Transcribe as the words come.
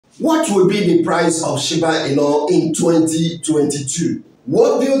What will be the price of Shiba Inu in 2022?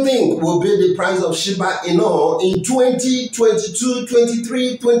 What do you think will be the price of Shiba Inu in 2022,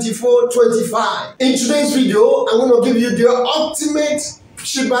 23, 24, 25? In today's video, I'm going to give you the ultimate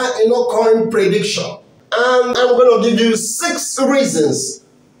Shiba Inu coin prediction. And I'm going to give you 6 reasons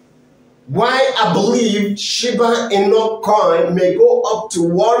why I believe Shiba Inu coin may go up to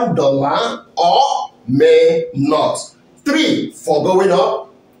 $1 or may not. 3 for going up,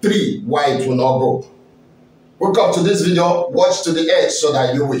 3 why it will not go. Welcome to this video, watch to the end so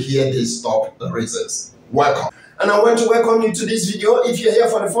that you will hear these top reasons. Welcome. And I want to welcome you to this video. If you're here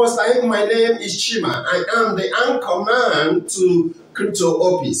for the first time, my name is Shima. I am the anchor man to Crypto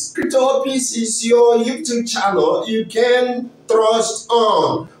Opes. Crypto Opes is your YouTube channel you can trust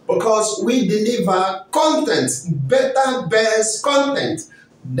on because we deliver content, better, best content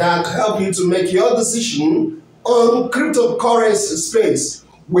that help you to make your decision on cryptocurrency space.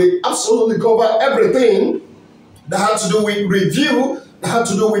 We absolutely cover everything that had to do with review, that had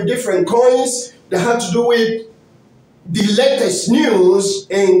to do with different coins, that had to do with the latest news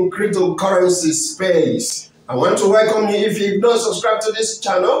in cryptocurrency space. I want to welcome you. If you've not subscribed to this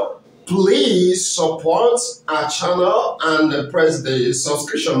channel, please support our channel and press the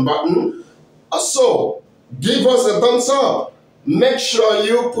subscription button. Also, give us a thumbs up. Make sure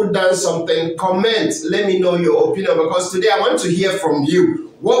you put down something, comment, let me know your opinion because today I want to hear from you.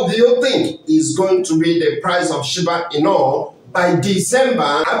 What do you think is going to be the price of Shiba Inu by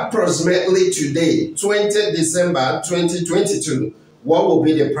December, approximately today, 20th December 2022? What will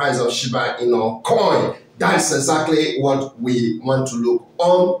be the price of Shiba Inu coin? That's exactly what we want to look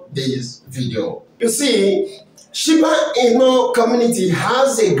on this video. You see, Shiba Inu community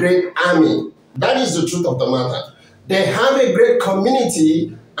has a great army. That is the truth of the matter. They have a great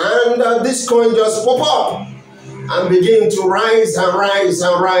community and this coin just pop up and begin to rise and rise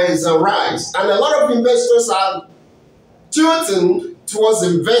and rise and rise. And a lot of investors are tilting towards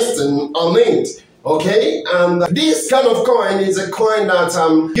investing on it. Okay, and this kind of coin is a coin that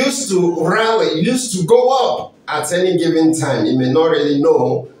used to rally, used to go up at any given time. You may not really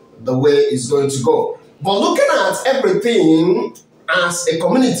know the way it's going to go. But looking at everything as a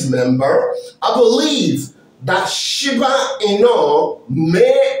community member, I believe that Shiba Inu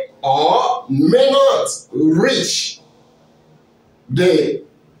may or may not reach the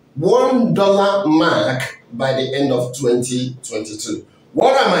 $1 mark by the end of 2022.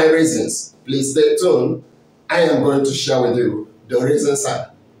 What are my reasons? Please stay tuned. I am going to share with you the reasons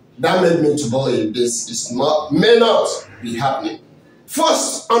that made me to believe this may not be happening.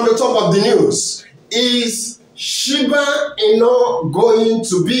 First, on the top of the news, is Shiba Inu going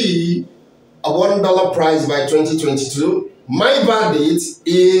to be a $1 price by 2022? My verdict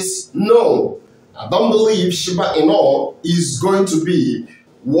is no. I don't believe Shiba Inu is going to be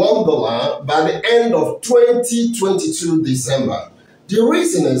 $1 by the end of 2022 December. The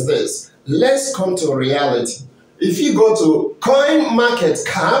reason is this. Let's come to reality. If you go to coin market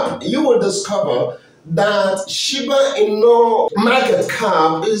cap, you will discover that Shiba Inu market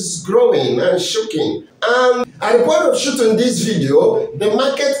cap is growing and shooting. And at the point of shooting this video, the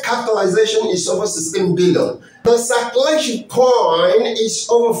market capitalization is over 16 billion. The circulation coin is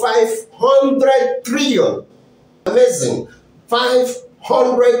over 500 trillion. Amazing.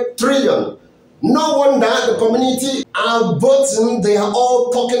 500 trillion. No wonder the community are voting. They are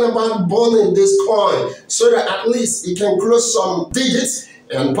all talking about burning this coin so that at least it can close some digits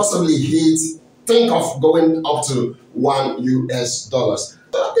and possibly think of going up to $1.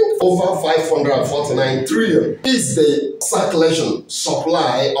 I think over 549 trillion is the circulation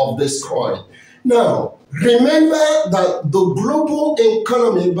supply of this coin. Now, remember that the global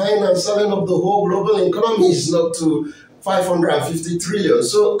economy, buying and selling of the whole global economy is not to 550 trillion.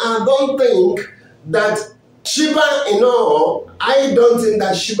 So I don't think that Shiba Inu,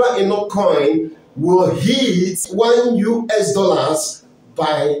 Shiba Inu coin will hit $1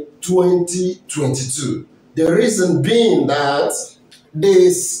 by 2022. The reason being that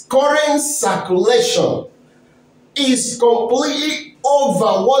this current circulation is completely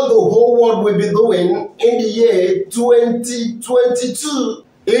over what the whole world will be doing in the year 2022.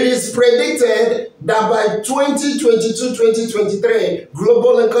 It is predicted that by 2022-2023,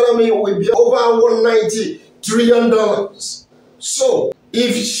 global economy will be over $190 trillion. So,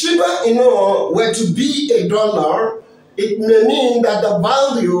 if Shiba Inu were to be $1, it may mean that the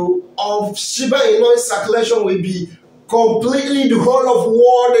value of Shiba Inu circulation will be completely the whole of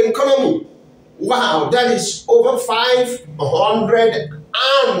world economy. Wow, that is over 500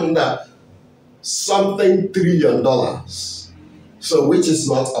 and something trillion dollars. So which is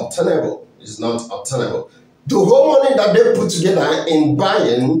not obtainable. It's not obtainable. The whole money that they put together in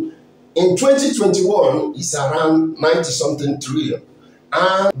buying in 2021 is around 90 something trillion.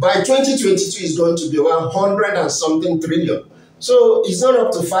 And by 2022 it's going to be 100 and something trillion. So it's not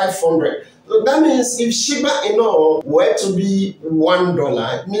up to 500. So that means if Shiba Inu were to be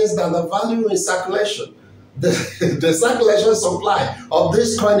 $1, it means that the value in circulation, the circulation supply of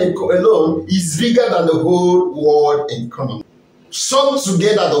this coin alone is bigger than the whole world economy. Sum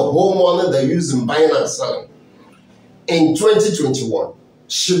together the whole money they use in buying and selling. In 2021,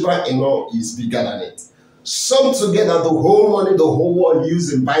 Shiba Inu is bigger than it. Sum together the whole money the whole world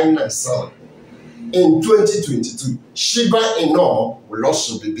use in buying and selling. In 2022, Shiba Inu will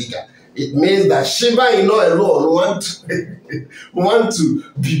also be bigger. It means that Shiba Inu alone want to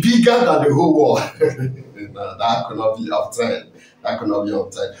be bigger than the whole world. No, that cannot be obtained. That cannot be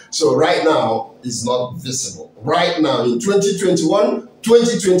obtained. So right now, it's not visible. Right now, in 2021,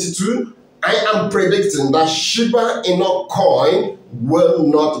 2022, I am predicting that Shiba Inu coin will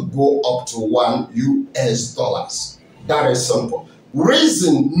not go up to $1. That is simple.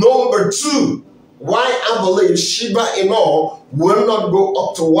 Reason number 2 why I believe Shiba Inu will not go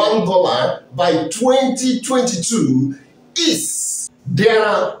up to $1 by 2022 is there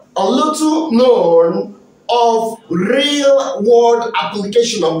are a little known of real world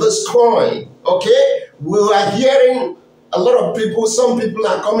application of this coin. Okay, we are hearing a lot of people, some people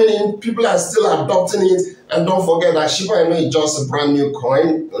are coming in, people are still adopting it, and don't forget that Shiba Inu is just a brand new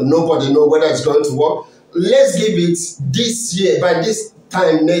coin. Nobody knows whether it's going to work. Let's give it this year, by this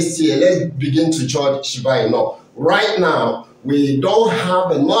time next year, let's begin to judge Shiba Inu. Right now, we don't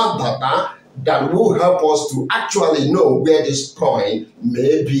have enough data that will help us to actually know where this coin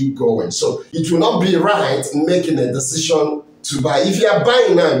may be going. So it will not be right in making a decision to buy. If you are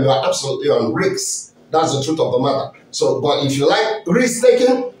buying now, you are absolutely on risk. That's the truth of the matter. So, but if you like risk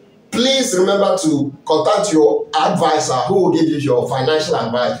taking, please remember to contact your advisor who will give you your financial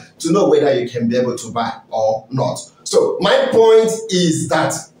advice to know whether you can be able to buy or not. So my point is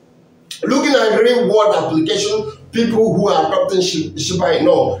that looking at real world application, people who are adopting Shiba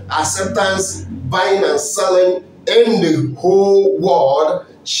Inu, acceptance, buying and selling in the whole world,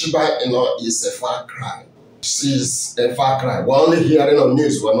 Shiba Inu is a far cry. She's a far cry. We're only hearing on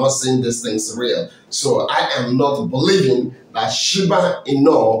news, we're not seeing these things real. So I am not believing that Shiba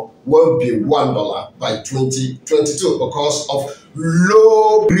Inu will be $1 by 2022 because of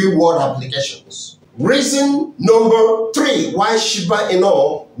low real world applications. Reason number 3 why Shiba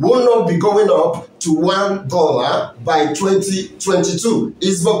Inu will not be going up to $1 by 2022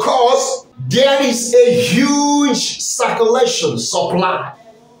 is because there is a huge circulation supply.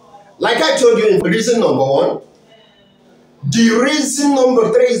 Like I told you in reason number 1, the reason number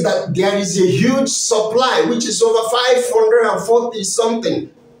 3 is that there is a huge supply, which is over 540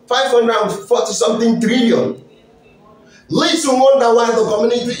 something trillion. Little wonder why the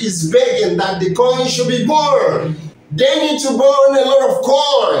community is begging that the coin should be burned. They need to burn a lot of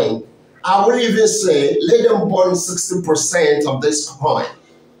coin. I will even say, let them burn 60% of this coin.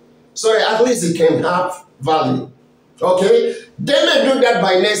 So at least it can have value. Okay? They may do that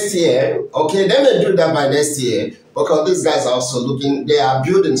by next year. Okay? They may do that by next year because these guys are also looking, they are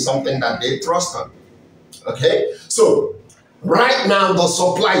building something that they trust on. Okay? So, right now the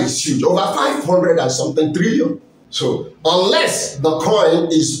supply is huge, over 500 and something trillion. So, unless the coin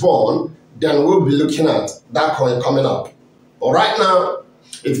is born, then we'll be looking at that coin coming up. But right now,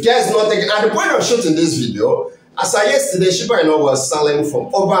 if care is not taken, at the point of shooting this video, as I yesterday, Shiba Inu was selling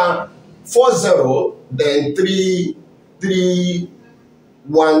from over 40, then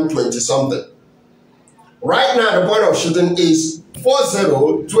 120 something. Right now, the point of shooting is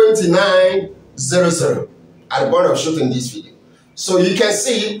 402900 at the point of shooting this video. So you can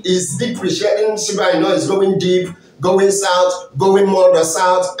see it's depreciating. Shiba Inu is going deep, going south, going more the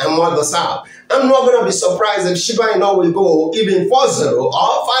south and more the south. I'm not going to be surprised if Shiba Inu will go even 40 or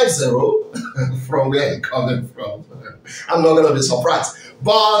 50 from where it's coming from. I'm not going to be surprised.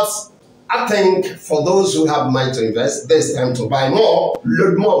 But I think for those who have money to invest, there's time to buy more,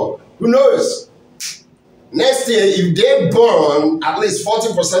 load more. Who knows? Next year, if they burn at least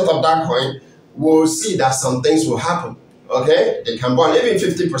 40% of that coin, we'll see that some things will happen. Okay? They can burn even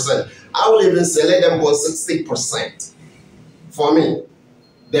 50%. I will even say let them burn 60% for me.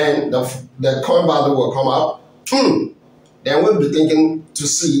 Then the coin value will come up. Then we'll be thinking to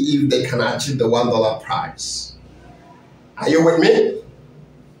see if they can achieve the $1 price. Are you with me?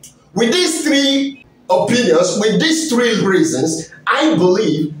 With these 3 opinions, with these 3 reasons, I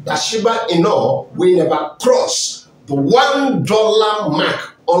believe that Shiba Inu will never cross the $1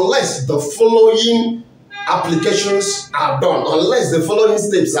 mark unless the following applications are done, unless the following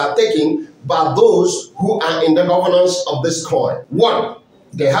steps are taken by those who are in the governance of this coin. 1,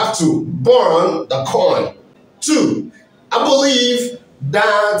 they have to burn the coin. 2, I believe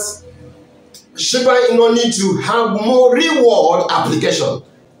that Shiba Inu need to have more reward application.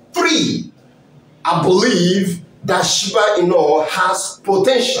 3, I believe that Shiba Inu has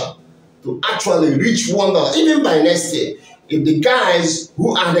potential to actually reach $1 even by next year. If the guys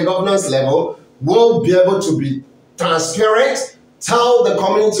who are at the governance level will be able to be transparent, tell the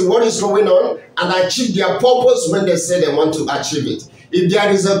community what is going on, and achieve their purpose when they say they want to achieve it. If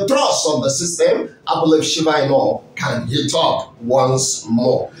there is a trust of the system, I believe Shiba Inu can hit up once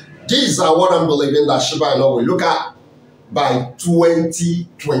more. These are what I'm believing that Shiba Inu will look at by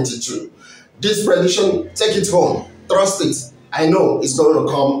 2022. This prediction, take it home, trust it. I know it's going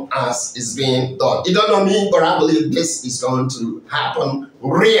to come as it's being done. You don't know me, but I believe this is going to happen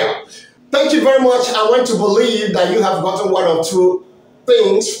real. Thank you very much. I want to believe that you have gotten 1 or 2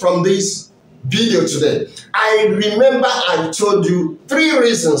 things from this video today. I remember I told you 3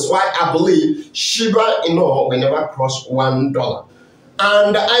 reasons why I believe Shiba Inu will never cross $1.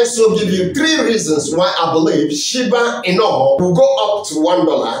 And I also give you 3 reasons why I believe Shiba Inu will go up to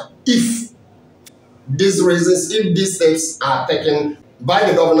 $1 if these steps are taken by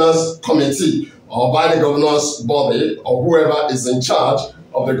the governance committee or by the governance body or whoever is in charge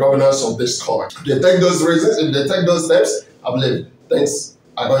of the governance of this coin. If they take those reasons, if they take those steps, I believe things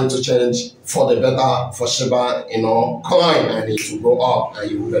are going to change for the better for Shiba Inu coin, and it will go up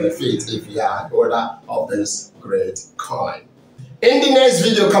and you will benefit if you are a holder of this great coin. In the next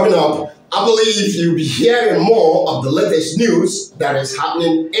video coming up, I believe you'll be hearing more of the latest news that is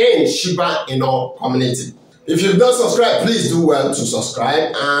happening in Shiba Inu community. If you've not subscribed, please do well to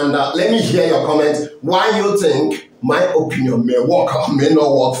subscribe, and let me hear your comments why you think my opinion may work or may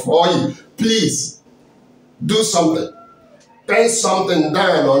not work for you. Please do something. Print something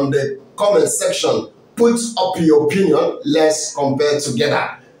down on the comment section. Put up your opinion. Let's compare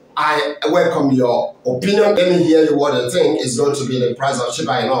together. I welcome your opinion. Let me hear you what you think is going to be the price of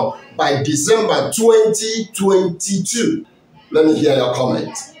Shiba Inu by December 2022. Let me hear your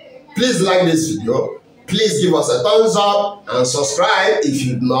comment. Please like this video. Please give us a thumbs up and subscribe if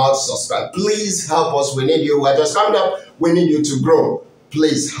you've not subscribed. Please help us. We need you. We're just coming up. We need you to grow.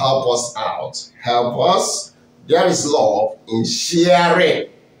 Please help us out. Help us. There is love in sharing.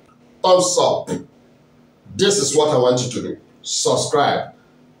 Thumbs up. This is what I want you to do. Subscribe.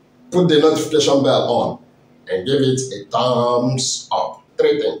 Put the notification bell on and give it a thumbs up.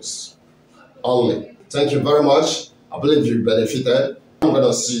 3 things only. Thank you very much. I believe you benefited. I'm going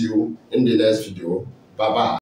to see you in the next video. Bye-bye.